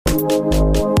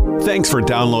Thanks for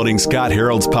downloading Scott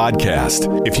Harold's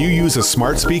podcast. If you use a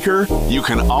smart speaker, you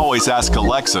can always ask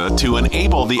Alexa to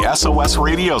enable the SOS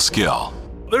radio skill.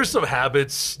 There's some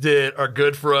habits that are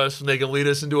good for us and they can lead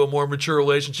us into a more mature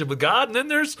relationship with God. And then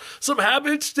there's some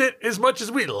habits that, as much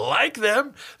as we like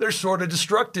them, they're sort of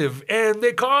destructive and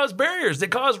they cause barriers, they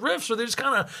cause rifts, or they just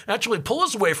kind of actually pull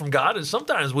us away from God. And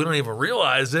sometimes we don't even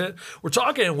realize it. We're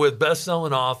talking with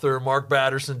best-selling author Mark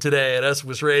Batterson today at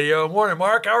SOS Radio. Morning,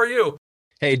 Mark. How are you?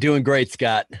 Hey, doing great,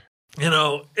 Scott. You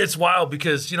know, it's wild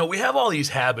because, we have all these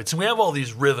habits and we have all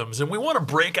these rhythms and we want to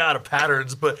break out of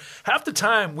patterns, but half the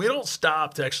time we don't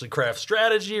stop to actually craft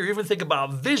strategy or even think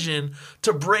about vision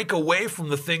to break away from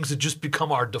the things that just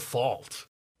become our default.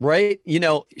 Right?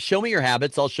 Show me your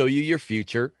habits. I'll show you your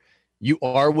future. You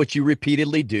are what you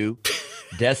repeatedly do.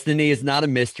 Destiny is not a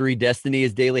mystery. Destiny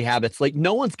is daily habits. Like,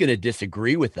 no one's going to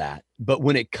disagree with that. But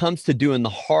when it comes to doing the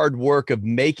hard work of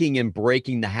making and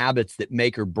breaking the habits that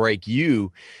make or break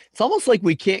you, it's almost like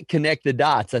we can't connect the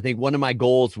dots. I think one of my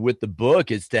goals with the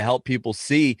book is to help people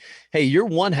see, hey, you're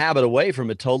one habit away from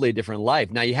a totally different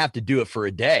life. Now, you have to do it for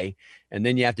a day, and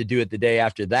then you have to do it the day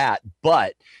after that.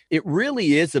 But it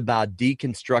really is about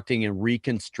deconstructing and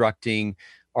reconstructing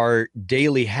our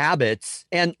daily habits.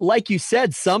 And like you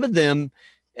said, some of them,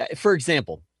 for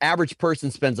example, average person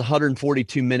spends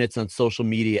 142 minutes on social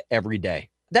media every day.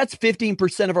 That's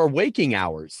 15% of our waking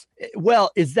hours.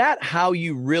 Well, is that how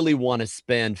you really want to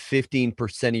spend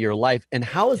 15% of your life? And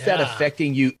how is that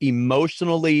affecting you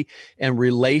emotionally and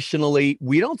relationally?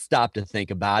 We don't stop to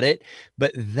think about it,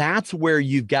 but that's where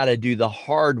you've got to do the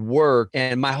hard work.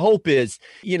 And my hope is,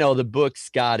 the book,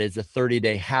 Scott, is a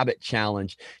 30-day habit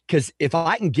challenge, because if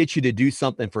I can get you to do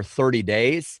something for 30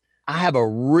 days, I have a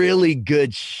really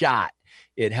good shot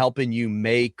at helping you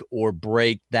make or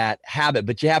break that habit,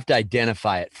 but you have to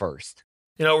identify it first.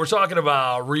 We're talking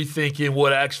about rethinking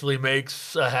what actually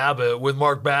makes a habit with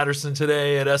Mark Batterson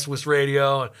today at SOS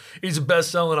Radio. And he's a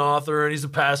best-selling author and he's a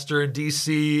pastor in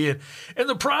DC. And in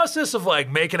the process of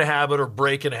making a habit or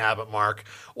breaking a habit, Mark,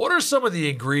 what are some of the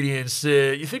ingredients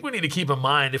you think we need to keep in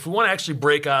mind if we want to actually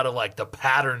break out of the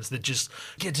patterns that just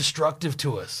get destructive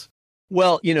to us?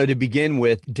 Well, to begin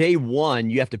with, day one,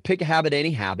 you have to pick a habit,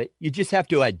 any habit. You just have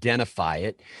to identify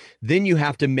it. Then you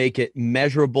have to make it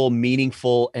measurable,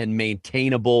 meaningful, and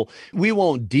maintainable. We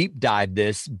won't deep dive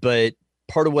this, but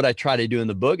part of what I try to do in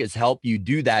the book is help you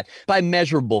do that by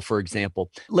measurable, for example.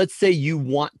 Let's say you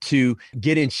want to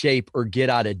get in shape or get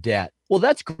out of debt. Well,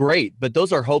 that's great, but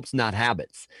those are hopes, not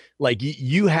habits.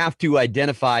 You have to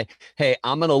identify, hey,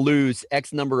 I'm going to lose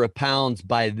X number of pounds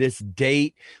by this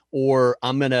date, or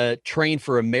I'm going to train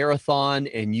for a marathon,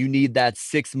 and you need that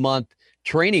 6-month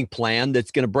training plan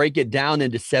that's going to break it down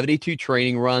into 72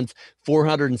 training runs,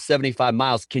 475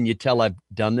 miles. Can you tell I've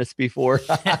done this before?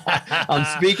 I'm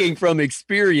speaking from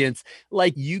experience.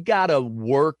 You got to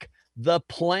work the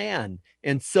plan.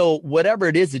 And so whatever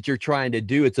it is that you're trying to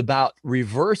do, it's about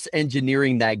reverse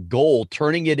engineering that goal,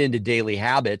 turning it into daily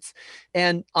habits.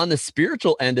 And on the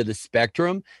spiritual end of the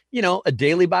spectrum, a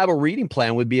daily Bible reading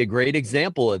plan would be a great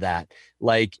example of that.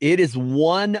 It is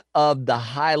one of the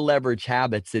high leverage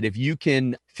habits that if you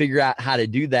can figure out how to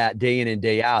do that day in and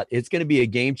day out, it's going to be a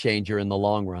game changer in the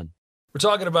long run. We're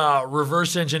talking about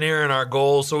reverse engineering our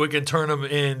goals so we can turn them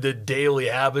into daily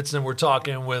habits. And we're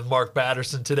talking with Mark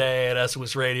Batterson today at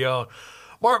SOS Radio.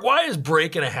 Mark, why is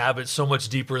breaking a habit so much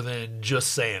deeper than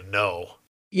just saying no?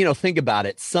 Think about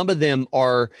it. Some of them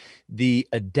are the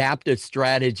adaptive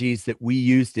strategies that we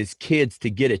used as kids to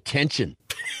get attention.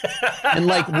 And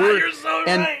You're so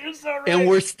right. And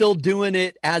we're still doing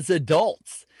it as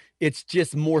adults. It's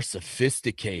just more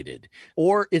sophisticated,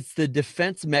 or it's the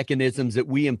defense mechanisms that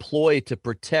we employ to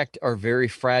protect our very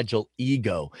fragile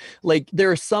ego. There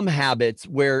are some habits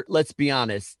where, let's be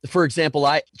honest, for example,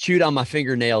 I chewed on my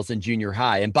fingernails in junior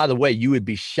high. And by the way, you would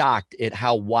be shocked at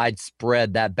how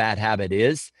widespread that bad habit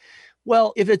is.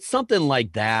 Well, if it's something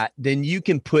like that, then you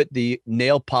can put the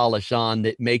nail polish on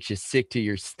that makes you sick to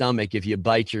your stomach if you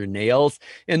bite your nails.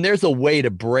 And there's a way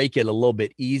to break it a little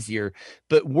bit easier.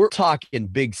 But we're talking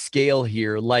big scale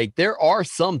here. There are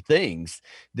some things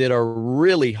that are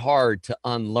really hard to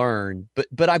unlearn.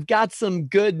 But I've got some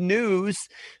good news.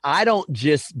 I don't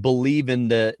just believe in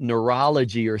the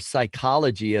neurology or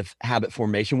psychology of habit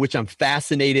formation, which I'm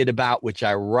fascinated about, which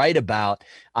I write about.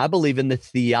 I believe in the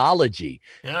theology.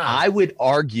 Yeah. would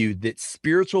argue that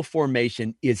spiritual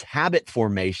formation is habit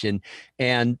formation,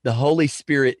 and the Holy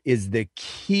Spirit is the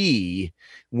key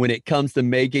when it comes to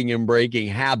making and breaking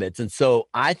habits. And so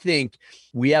I think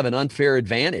we have an unfair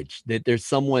advantage that there's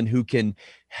someone who can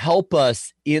help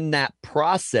us in that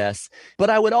process. But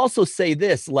I would also say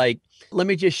this, like, let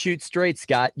me just shoot straight,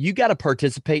 Scott. You got to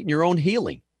participate in your own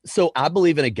healing. So I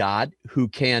believe in a God who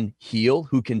can heal,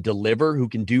 who can deliver, who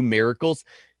can do miracles.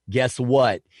 Guess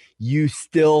what? You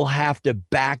still have to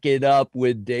back it up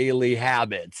with daily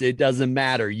habits. It doesn't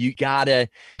matter. You got to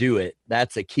do it.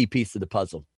 That's a key piece of the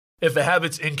puzzle. If the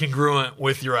habit's incongruent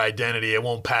with your identity, it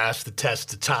won't pass the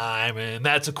test of time. And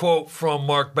that's a quote from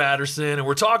Mark Batterson. And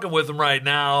we're talking with him right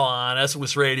now on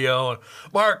SOS Radio. And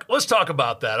Mark, let's talk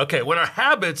about that. Okay, when our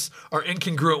habits are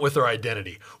incongruent with our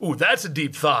identity. Ooh, that's a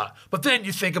deep thought. But then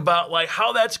you think about like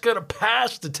how that's going to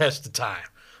pass the test of time.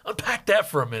 Unpack that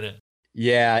for a minute.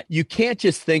 Yeah, you can't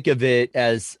just think of it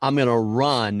as I'm going to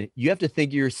run. You have to think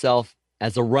of yourself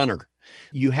as a runner.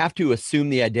 You have to assume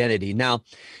the identity. Now,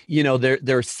 you know, there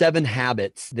are 7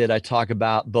 habits that I talk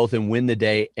about both in Win the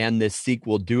Day and this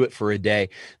sequel, Do It for a Day.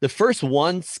 The first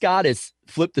one, Scott, is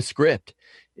flip the script.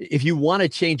 If you want to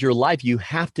change your life, you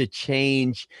have to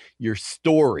change your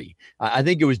story. I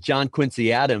think it was John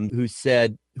Quincy Adams who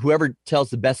said, whoever tells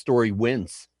the best story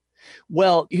wins.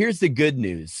 Well, here's the good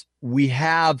news. We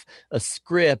have a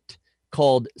script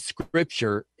called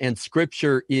Scripture, and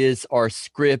Scripture is our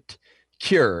script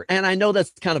cure. And I know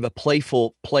that's kind of a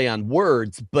playful play on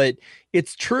words, but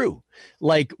it's true.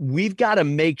 Like, we've got to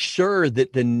make sure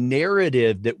that the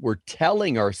narrative that we're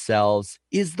telling ourselves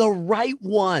is the right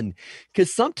one,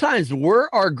 because sometimes we're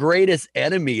our greatest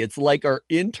enemy. It's like our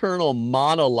internal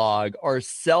monologue, our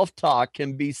self-talk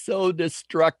can be so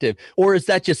destructive. Or is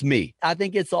that just me? I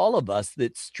think it's all of us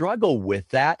that struggle with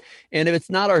that. And if it's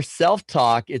not our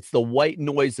self-talk, it's the white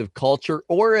noise of culture,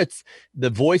 or it's the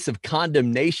voice of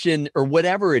condemnation, or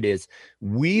whatever it is.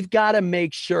 We've got to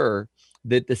make sure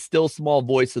that the still small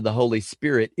voice of the Holy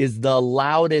Spirit is the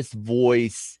loudest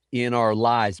voice in our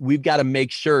lives. We've got to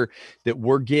make sure that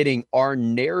we're getting our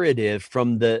narrative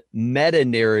from the meta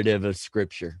narrative of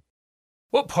Scripture.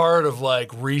 What part of like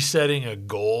resetting a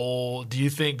goal do you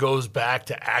think goes back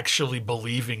to actually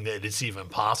believing that it's even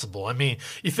possible? I mean,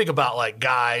 you think about like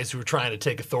guys who are trying to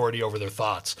take authority over their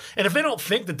thoughts. And if they don't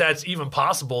think that that's even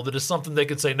possible, that it's something they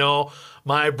can say, no,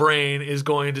 my brain is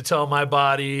going to tell my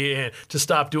body and to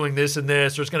stop doing this and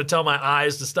this, or it's going to tell my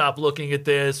eyes to stop looking at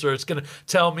this, or it's going to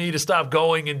tell me to stop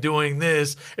going and doing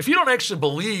this. If you don't actually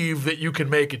believe that you can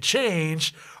make a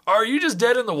change, are you just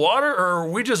dead in the water, or are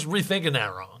we just rethinking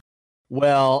that wrong?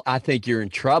 Well, I think you're in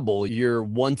trouble. You're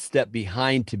one step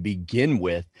behind to begin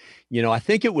with. You know, I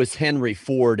think it was Henry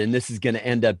Ford, and this is going to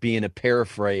end up being a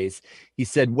paraphrase. He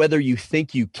said, whether you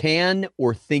think you can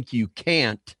or think you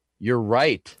can't, you're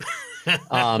right.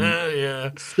 Yeah.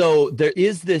 So there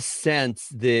is this sense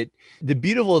that the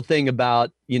beautiful thing about,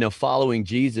 you know, following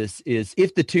Jesus is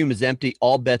if the tomb is empty,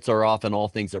 all bets are off and all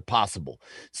things are possible.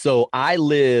 So I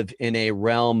live in a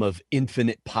realm of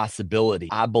infinite possibility.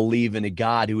 I believe in a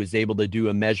God who is able to do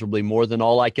immeasurably more than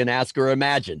all I can ask or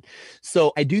imagine.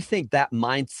 So I do think that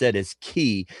mindset is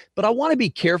key, but I want to be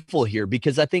careful here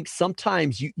because I think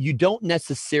sometimes you don't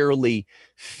necessarily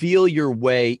feel your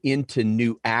way into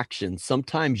new action.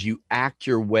 Sometimes you act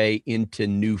your way into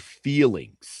new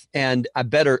feelings. And I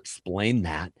better explain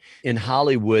that. In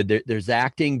Hollywood, there's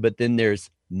acting, but then there's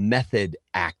method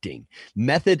acting.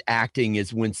 Method acting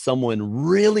is when someone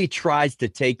really tries to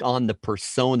take on the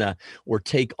persona or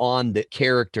take on the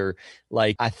character.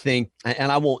 Like, I think, and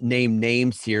I won't name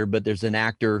names here, but there's an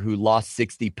actor who lost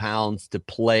 60 pounds to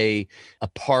play a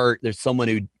part. There's someone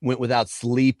who went without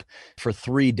sleep for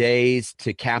 3 days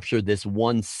to capture this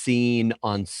one scene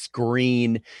on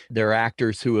screen. There are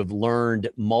actors who have learned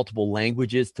multiple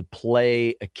languages to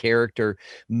play a character.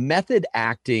 Method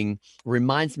acting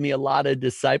reminds me a lot of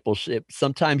discipleship.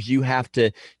 Sometimes you have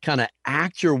to kind of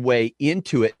act your way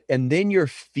into it, and then your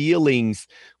feelings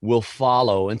will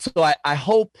follow. And so I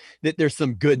hope that there's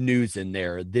some good news in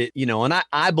there that, you know, and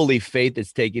I believe faith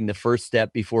is taking the first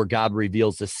step before God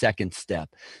reveals the second step.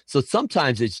 So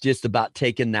sometimes it's just about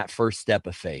taking that first step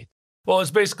of faith. Well,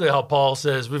 it's basically how Paul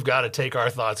says we've got to take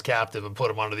our thoughts captive and put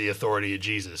them under the authority of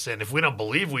Jesus. And if we don't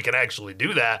believe we can actually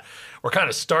do that, we're kind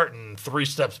of starting 3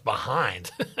 steps behind.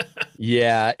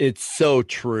 Yeah, it's so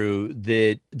true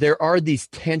that there are these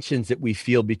tensions that we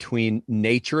feel between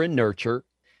nature and nurture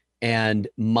and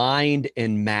mind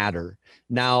and matter.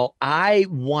 Now, I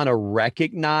want to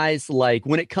recognize, like,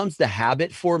 when it comes to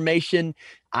habit formation,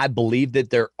 I believe that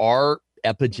there are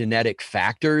epigenetic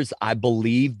factors. I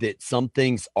believe that some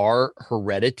things are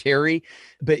hereditary,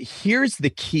 but here's the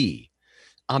key.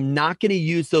 I'm not going to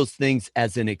use those things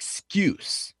as an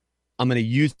excuse. I'm going to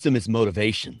use them as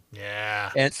motivation. Yeah.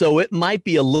 And so it might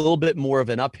be a little bit more of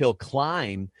an uphill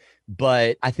climb,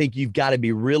 but I think you've got to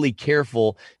be really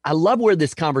careful. I love where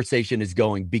this conversation is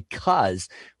going, because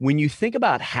when you think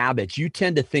about habits, you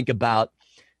tend to think about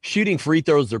shooting free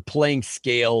throws or playing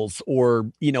scales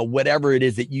or, whatever it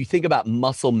is that you think about,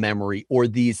 muscle memory or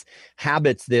these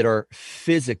habits that are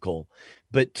physical.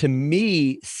 But to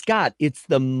me, Scott, it's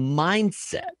the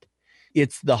mindset.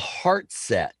 It's the heart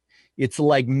set. It's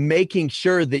like making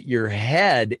sure that your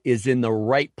head is in the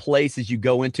right place as you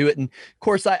go into it. And of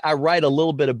course, I write a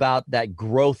little bit about that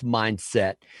growth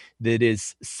mindset that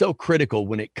is so critical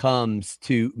when it comes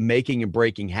to making and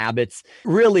breaking habits.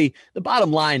 Really, the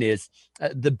bottom line is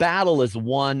the battle is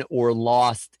won or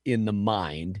lost in the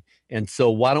mind. And so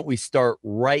why don't we start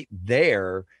right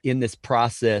there in this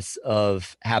process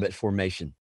of habit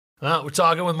formation? We're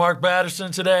talking with Mark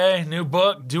Batterson today. New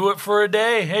book, Do It for a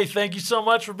Day. Hey, thank you so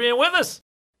much for being with us.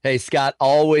 Hey, Scott,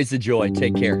 always a joy.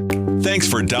 Take care. Thanks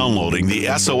for downloading the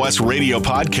SOS Radio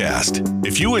Podcast.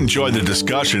 If you enjoy the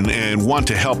discussion and want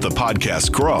to help the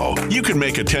podcast grow, you can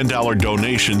make a $10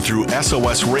 donation through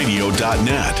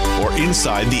SOSradio.net or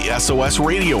inside the SOS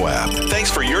Radio app.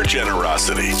 Thanks for your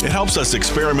generosity. It helps us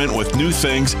experiment with new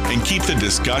things and keep the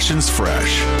discussions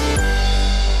fresh.